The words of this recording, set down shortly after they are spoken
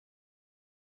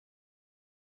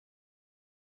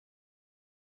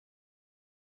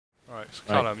Right, so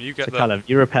Callum, you get Callum,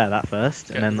 you repair that first,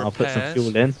 and then I'll put some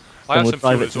fuel in. Then we'll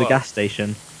drive it to the gas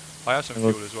station. I have some fuel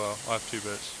as well. I have 2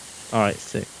 bits. Alright,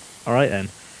 sick. Alright then.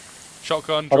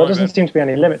 Shotgun driving. There doesn't seem to be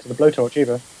any limit to the blowtorch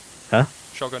either. Huh?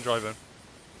 Shotgun driving.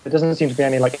 There doesn't seem to be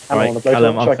any like ammo on the blowtorch.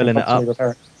 Callum, I'm filling it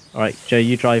up. Alright, Joe,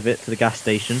 you drive it to the gas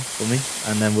station for me,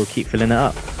 and then we'll keep filling it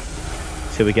up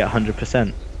till we get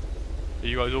 100%. Are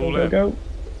you guys all in? Go.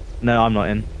 No, I'm not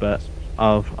in, but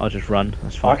I'll just run.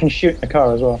 That's fine. I can shoot in the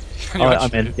car as well. Alright,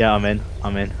 I'm in. Yeah, I'm in.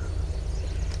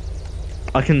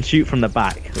 I can shoot from the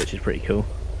back, which is pretty cool.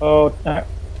 Oh, right,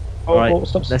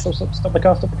 stop the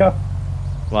car, stop the car.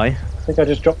 Why? I think I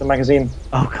just dropped the magazine.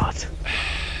 Oh god.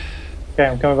 Okay,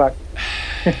 I'm coming back.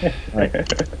 Right.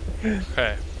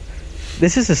 Okay.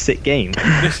 This is a sick game.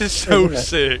 This is so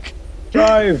sick.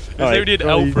 Drive! There's only an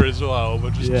alpha as well,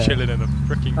 we're just chilling in a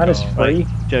freaking car. That is free.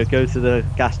 Right, Joe, go to the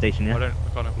gas station, yeah? I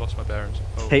can't have lost my bearings.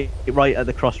 Oh. Take it right at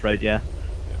the crossroad, yeah?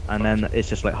 And then it's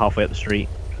just like halfway up the street.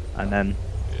 And then...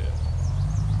 Yeah.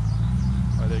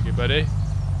 Right, there you go, buddy.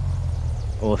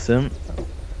 Awesome.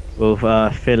 We'll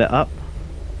fill it up.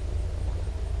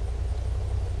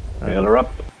 Fill her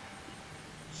up.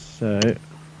 So...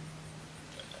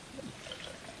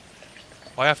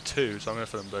 I have 2, so I'm going to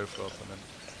fill them both up and then...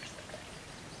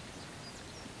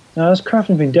 No, this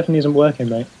crafting thing definitely isn't working,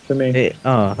 mate, for me.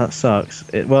 Oh, that sucks.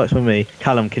 It works for me.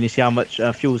 Callum, can you see how much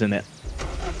fuel's in it?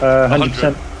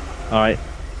 100%. Alright.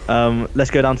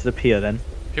 Let's go down to the pier then.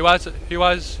 Who has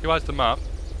the map?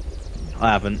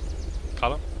 I haven't.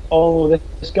 Callum? Oh,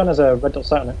 this gun has a red dot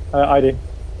sight on it. I do.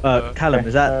 Callum,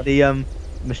 is that the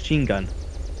machine gun?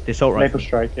 The assault rifle? Maple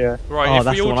Strike, yeah. Right,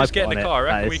 if we all just get in the car,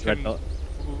 I reckon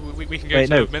we can go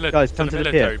to the guys, come to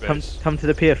the pier. Base. Come to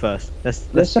the pier first.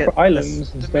 Let's separate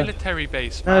islands and the stuff. Military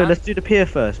base, man. No, let's do the pier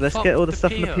first. Let's get all the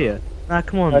stuff in the pier. Nah,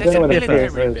 come on. I don't know where the military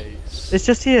pier is. base. It's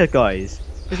just here, guys.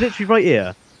 It's literally right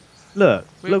here. Look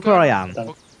where I am.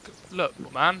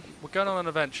 Look, man, we're going on an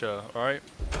adventure, alright?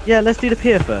 Yeah, let's do the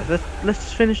pier first. Let's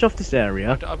just finish off this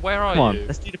area. Where are you? Come on,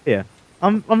 let's do the pier.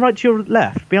 I'm right to your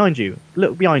left, behind you.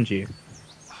 Look behind you.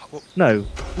 No,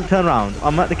 turn around.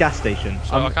 I'm at the gas station.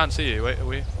 So I can't see you. Wait, are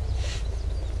we?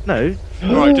 No.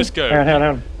 Right, just go. Hang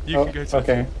on. You can go to.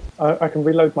 Okay. I can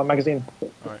reload my magazine.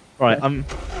 Right, Right,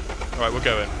 we're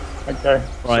going. Okay.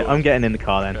 Right, I'm getting in the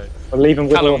car then. Okay. I'll leave him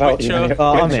with or without you.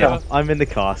 I'm in the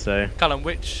car, so. Callum,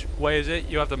 which way is it?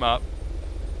 You have the map.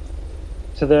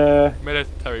 To the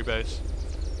military base.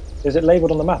 Is it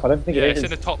labelled on the map? I don't think it is. Yeah, it's in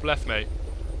the top left, mate.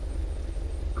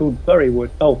 Called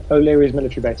Burywood. Oh, O'Leary's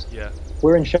military base. Yeah.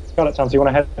 We're in Charlottetown, so you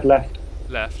want to head left?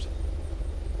 Left.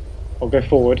 Or go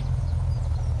forward.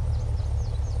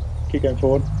 Keep going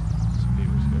forward.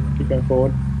 Keep going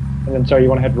forward. And then, sorry, you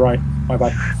want to head right. My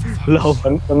bad. Lol.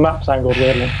 The map's angled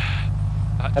weirdly.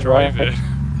 That Head driving.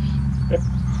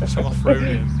 Right. So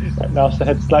off-roading. Right, now, so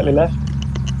head slightly left.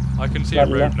 I can see a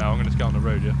road now. I'm going to get on the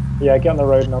road, yeah? Yeah, get on the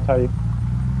road and I'll tell you.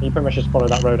 You pretty much just follow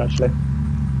that road, actually.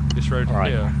 This road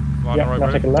right. here? Am I on Yeah, the right now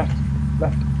road? take a left.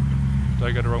 Left. Did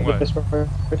I go the wrong way? This road.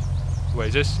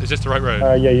 Wait, is this the right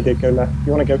road? Yeah, you did go left.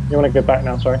 You want to go back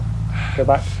now, sorry. Go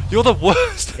back. You're the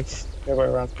worst! Go way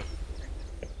around.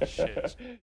 Shit.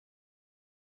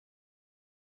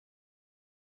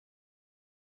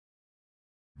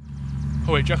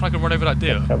 Oh wait, do you reckon I can run over that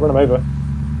deer? Yeah, run him over.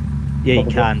 Yeah, you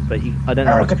can, but I don't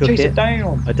know how to cook chase it. it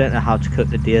down. I don't know how to cook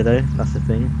the deer though. That's the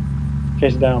thing.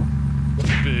 Chase it down.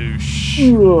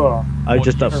 Boosh. I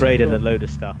just upgraded a load of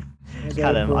stuff.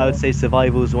 Callum, I would say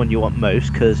survival is the one you want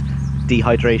most because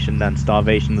dehydration and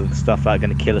starvation are the stuff that are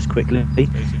going to kill us quickly.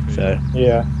 Basically. So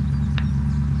yeah.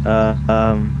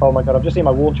 Oh my god, I've just seen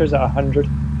my water is at 100.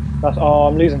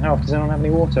 I'm losing health. Does anyone have any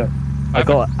water? I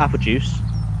got apple juice.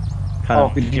 Oh,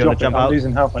 do you want to jump out? I'm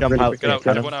losing health. Jump out. Get out,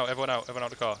 everyone out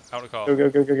the car. Out the car.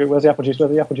 Go. Where's the apple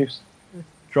juice?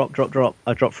 Drop.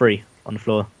 I dropped 3 on the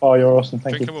floor. Oh, you're awesome.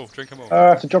 Thank you. Drink them all. I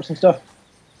have to drop some stuff.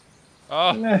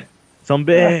 Oh.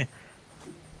 Zombie!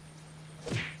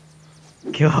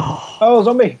 Oh,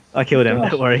 zombie! I killed him,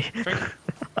 don't worry.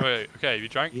 Wait, okay, you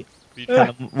drank?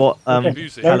 Callum, what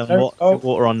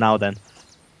water on now then?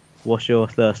 What's your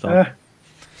thirst on?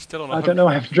 Still on I don't know,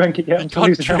 I haven't drank it yet. I'm still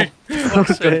losing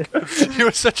health. You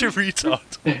were such a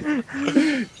retard.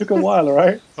 Took a while,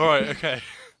 alright? Alright, okay.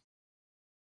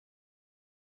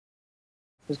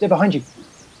 There's a deer behind you.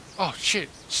 Oh shit,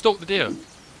 stalk the deer.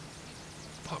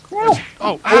 Fuck. Ow.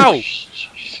 Oh, ow!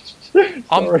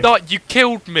 I'm dying, you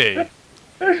killed me!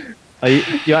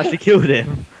 You actually killed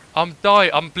him? I'm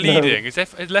dying, I'm bleeding. No.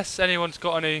 Unless anyone's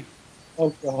got any...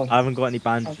 Oh god. I haven't got any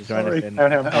bandages or anything.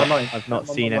 I've not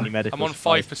seen any medical I'm on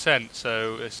 5%,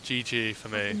 so it's GG for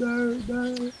me.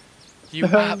 No. You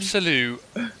absolute...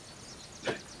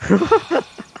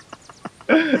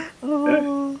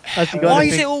 Oh, why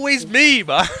is it always me,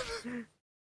 man?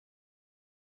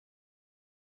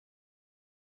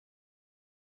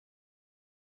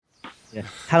 Yeah.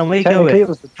 Callum, where you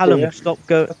going? Callum, stop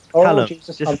go. Oh, Callum,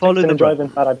 Jesus, just follow the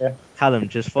road. Bad idea. Callum,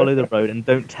 just follow the road and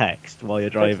don't text while you're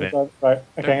driving. Right,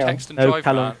 okay, don't text and no, drive,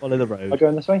 Callum, man. follow the road. Am I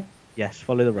going this way? Yes,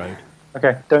 follow the road.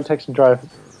 Okay, don't text and drive.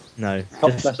 No,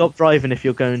 just stop driving if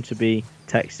you're going to be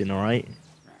texting, alright?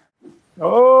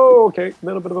 Oh, okay, a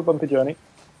little bit of a bumpy journey.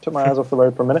 Took my eyes off the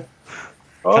road for a minute.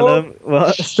 Oh. Callum,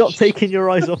 well, stop taking your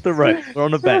eyes off the road. We're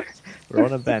on a bend. We're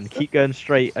on a bend. Keep going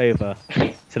straight over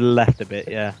to the left a bit,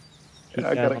 yeah. Keep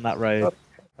going on that road.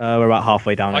 We're about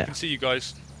halfway down it. I can see you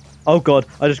guys. Oh god,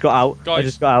 I just got out. Guys, I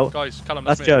just got out. Guys, Callum,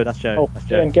 that's Joe, that's Joe. Oh, that's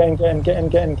Joe. get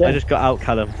in. I just got out,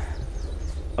 Callum.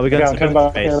 Are we going to come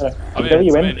back? I'm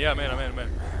in. Yeah, I'm in.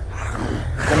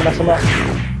 Gonna mess them up.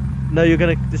 No, you're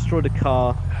gonna destroy the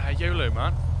car. YOLO,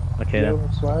 man. Okay then.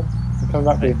 I'm coming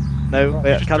back to you. No,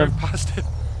 wait, Callum. Past him.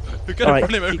 We're gonna Alright,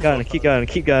 run him over.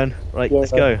 keep going. Right,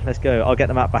 let's go. I'll get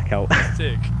the map back out.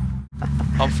 Sick.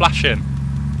 I'm flashing.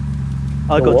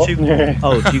 I got two.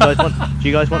 Oh, do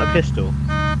you guys want a pistol?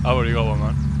 I've already got one,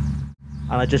 man.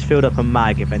 And I just filled up a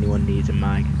mag if anyone needs a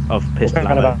mag of pistol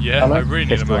ammo. Yeah, I really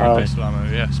need a mag of pistol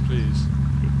ammo. Yes, please.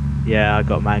 Yeah, I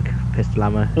got mag pistol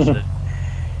ammo. So.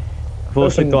 I've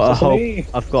also got a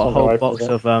whole box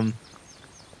of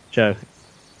Joe.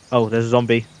 Oh, there's a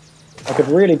zombie. I could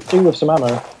really do with some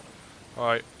ammo.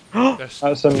 Alright. Yes,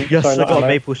 I got a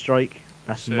maple strike.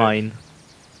 That's mine.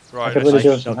 Right, I could really do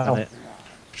with some help.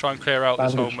 Try and clear out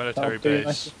this whole military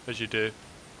base as you do.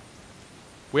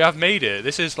 We have made it.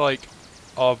 This is like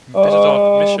our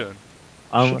mission.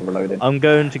 I'm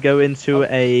going to go into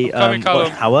a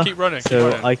watchtower. Keep running.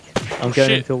 I'm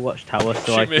going into a watchtower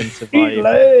so I can survive. Eat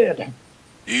lead!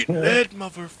 Eat lead,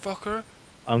 motherfucker!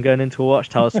 I'm going into a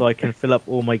watchtower so I can fill up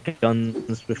all my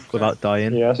guns without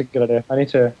dying. Yeah, that's a good idea. I need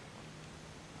to.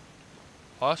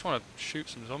 I just want to shoot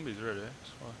some zombies, really.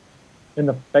 In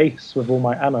the base with all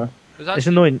my ammo. It's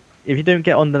annoying. If you don't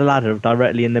get on the ladder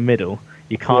directly in the middle,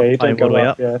 you can't climb all the way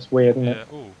up. Yeah, it's weird, isn't it?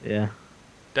 Ooh. Yeah.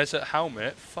 Desert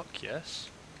helmet. Fuck yes.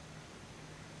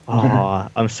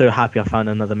 Ah, I'm so happy I found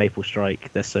another maple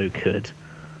strike. They're so good.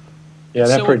 Yeah,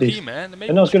 they're pretty decent. Man.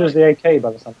 They're not as good as the AK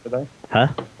by the sound of it, though. Huh?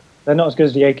 They're not as good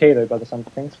as the AK, though, by the sound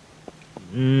of things.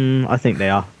 I think they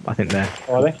are. I think they're.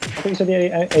 Oh, are they? I think you said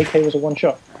the AK was a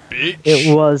one-shot. Bitch.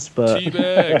 It was, but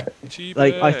Teabag.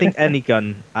 like I think any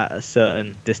gun at a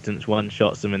certain distance one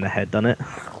shots them in the head, done it?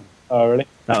 Oh really?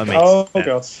 That would make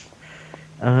sense.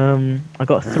 God. I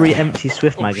got 3 empty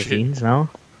Swift magazines now.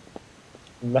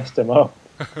 Messed him up.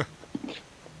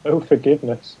 Oh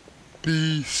forgiveness.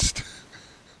 Beast.